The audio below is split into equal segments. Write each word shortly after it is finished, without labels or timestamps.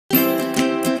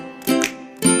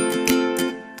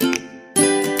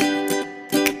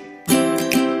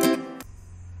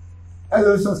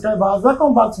Hello subscribers,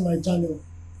 welcome back to my channel.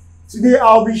 Today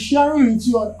I'll be sharing with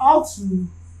you on how to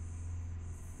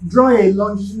draw a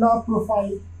longitudinal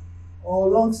profile or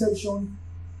long section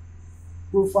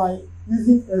profile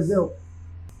using Excel.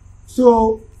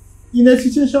 So in a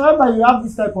situation whereby you have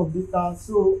this type of data,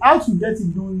 so how to get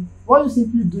it done, what you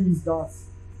simply do is that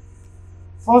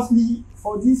firstly,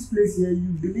 for this place here,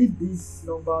 you delete these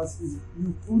numbers,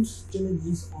 you put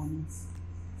changes on it.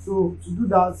 So to do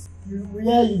that,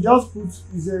 you just put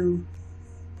 0.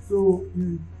 So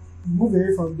you move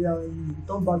away from there and you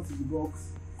return back to the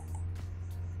box,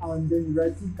 and then you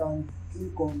right click and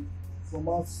click on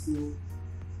format cell.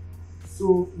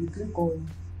 So you click on,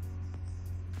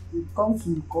 you come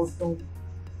to custom,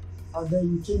 and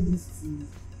then you change this to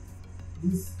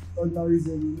this ordinary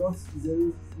 0, not 0.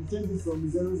 You change it from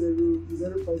 0.00 to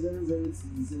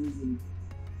 00.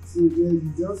 So here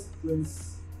you just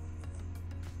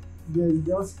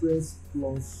press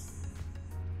plus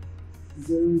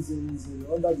 000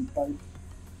 under the type.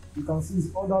 You can see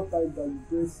it's under type that you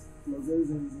press plus 000,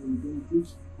 then you click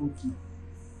OK.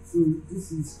 So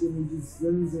this is changes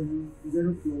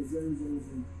 0 plus 000.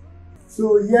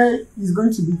 So here is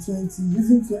going to be 20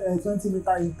 using 20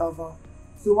 meter interval.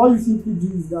 So what you simply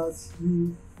do is that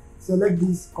you select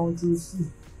this Ctrl C,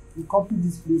 you copy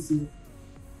this place here,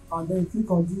 and then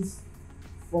click on this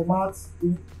format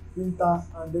printer,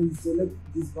 and then you select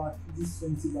this back, this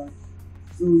 20 back.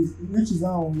 So which is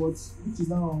now on what? Which is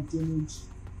now on image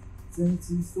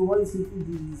 20. So what you simply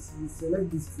do is you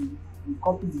select this two, you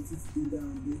copy the two together,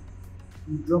 and then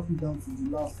you drop it down to the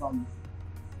last value.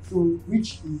 So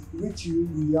which we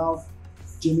have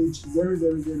image 000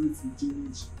 to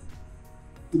image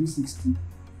 360.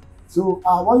 So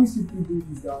what you simply do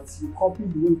is that you copy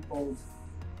the weight of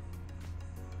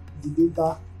the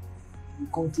data, you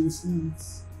Ctrl C it.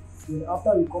 Then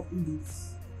after you copy it,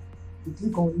 you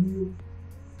click on new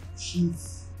sheet,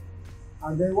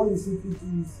 and then what you simply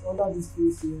do is under this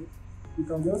place here, you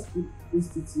can just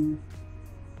paste it here.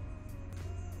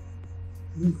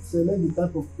 You select the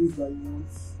type of paste that you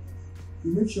want.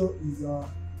 You make sure it's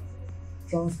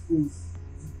transpose.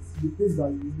 The paste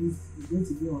that you use is going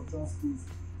to be on transpose.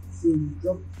 So you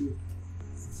drop it there.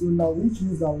 So now, which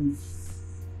means that we've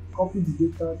copied the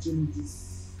data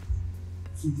changes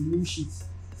to the new sheet.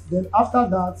 Then after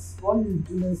that, what you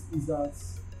do next is that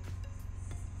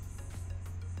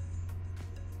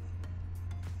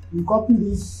you copy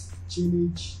this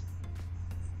changes,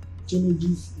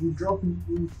 you drop it,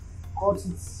 you cut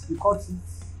it,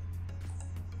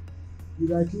 you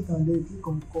right click and then click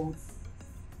on cut,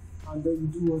 and then you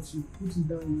do what, you put it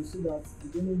down here so that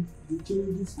the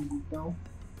changes will go down.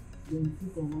 Then you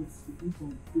click on what, you click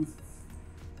on paste.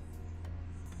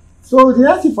 So the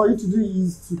next thing for you to do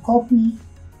is to copy.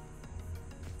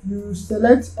 You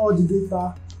select all the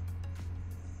data,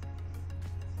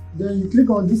 then you click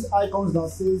on these icons that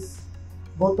says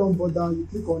bottom border, you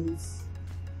click on it.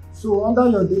 So under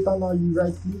your data now, you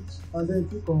right click and then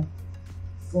click on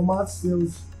format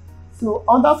cells. So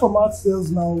under format cells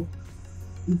now,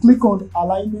 you click on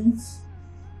alignment.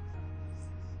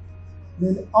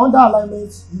 Then under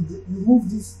alignment, you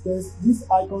move this text, these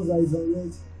icons that is on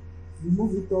red, you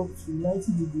move it up to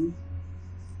 90 degree,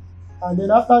 and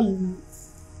then after you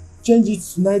change it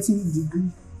to 90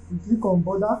 degree, you click on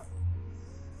border,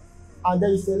 and then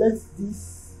you select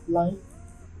this line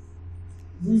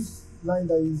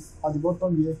that is at the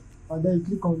bottom here, and then you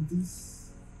click on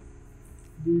this,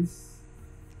 and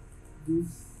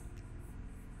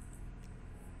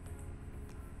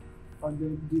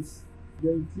then this,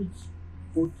 then you click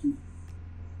OK.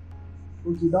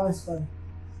 Okay, that is fine.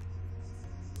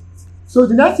 So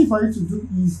the next thing for you to do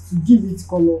is to give it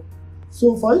color.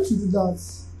 So for you to do that,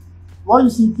 what you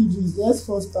simply do is, let's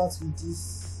first start with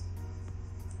this.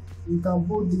 You can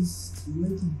bold this to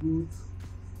make it bold,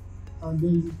 and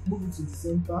then you move it to the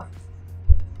center,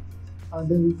 and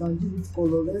then we can give it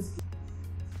color.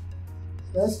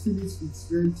 Let's fill it with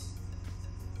red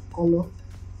color.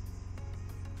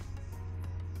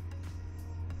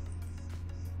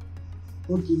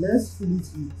 Okay, let's fill it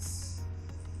with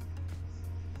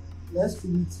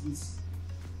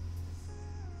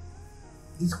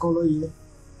this color here,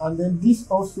 and then this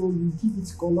also, you give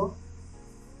it color.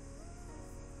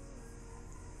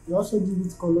 You also give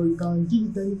it color. You can give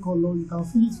it any color, you can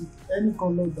fill it with any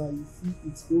color that you feel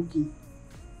it's okay.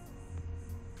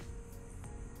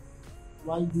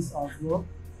 Like this as well.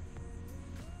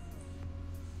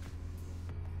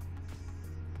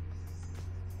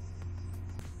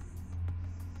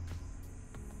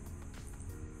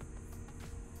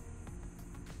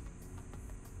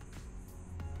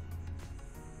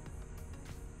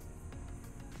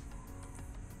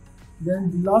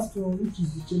 Then the last one, which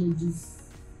is the challenges,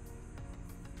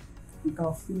 you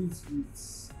can fill it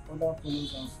with other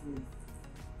colors as well.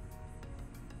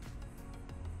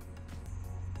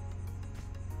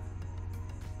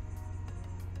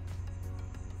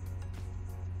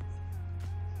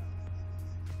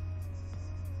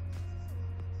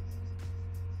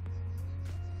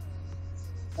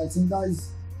 I think that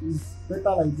is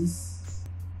better like this.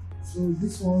 So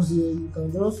this ones here, you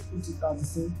can just put it at the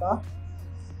center.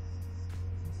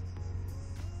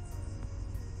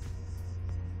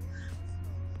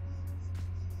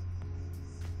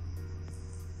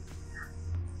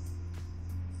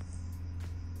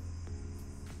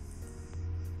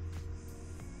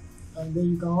 And then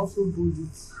you can also bold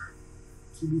it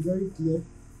to be very clear.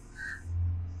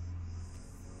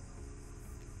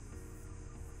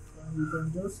 And you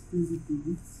can just space it a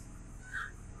bit.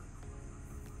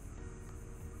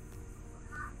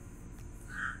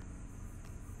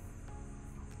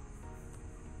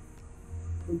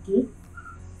 Okay.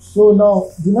 So now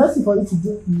the next thing for you to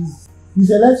do is you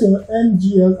select your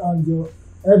MGL and your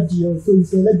FGL. So you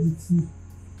select the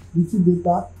two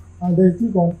data, and then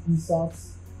click on insert.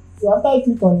 So after you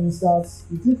click on insert,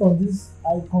 you click on these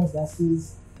icons that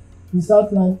says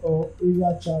insert line or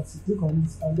area chart. You click on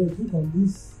it, and then click on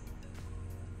this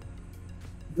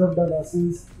drop down that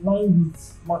says line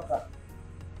width marker.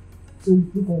 So you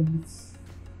click on it.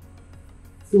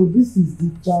 So this is the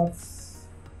chart.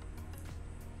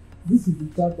 This is the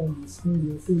chart on the screen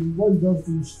here. So what you just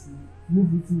do is to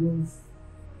move it towards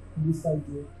this side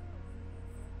here,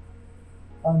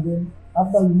 and then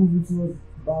after you move it towards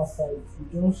bar side, you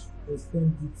just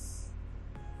extend it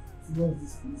towards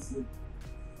this place here.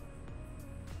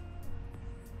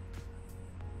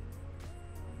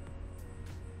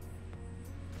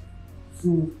 So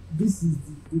this is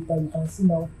the data you can see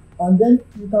now, and then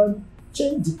you can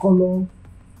change the color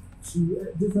to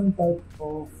a different type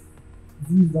of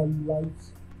views that you like.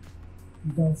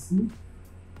 You can see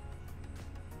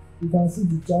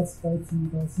the chart title, you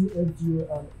can see FGA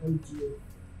and LGA.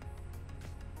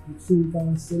 So you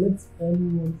can select any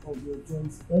one of your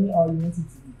choice, anyhow you want it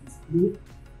to be displayed,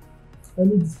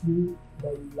 any display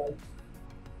that you like.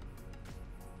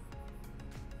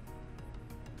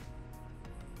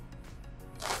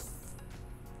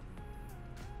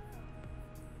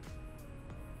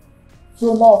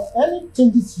 So now any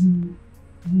changes you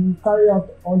carry out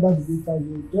under the data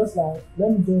here, just like,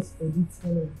 let me just edit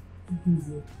one of the things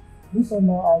here. This one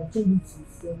now I'll change it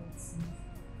to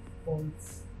 70.8.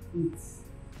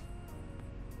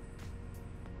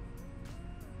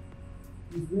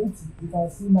 It's going to, you can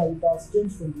see now it has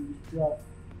changed from the graph.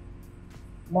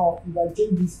 Now if I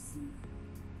change this to,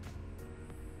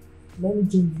 let me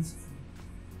change this to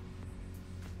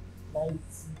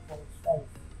 90.5.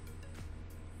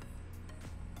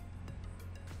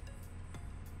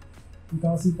 You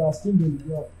can see it has changed the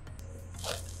graph.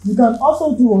 You can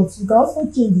also do what? You can also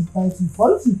change the title.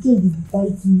 For you to change the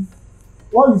title,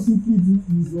 what you simply do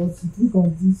is what? You click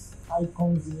on this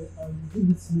icons here and you give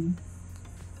it name.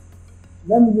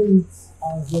 Let me name it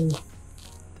as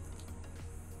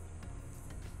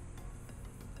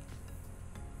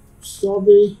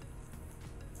survey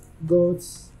got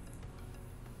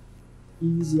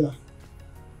easier.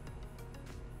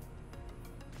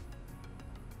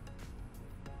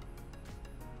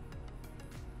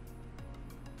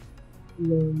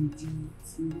 Longitudinal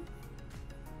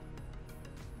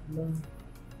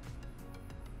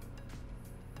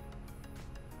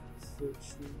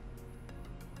section.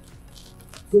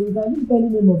 So you can give any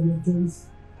name of your choice.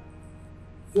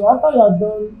 So after you are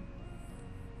done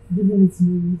giving it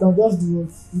name, you can just do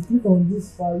what? You click on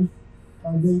this file,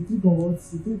 and then you click on what?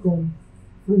 You click on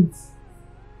print.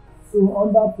 So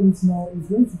under print now, it's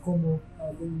going to come up,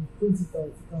 and then you print it out.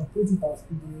 You can print it as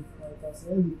PDF, and you can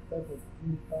select the type of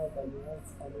printer that you want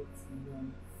to connect to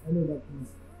and any other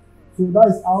things. So that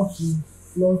is how to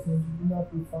plot longitudinal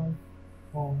profile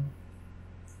on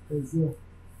Excel.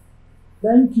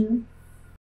 Thank you.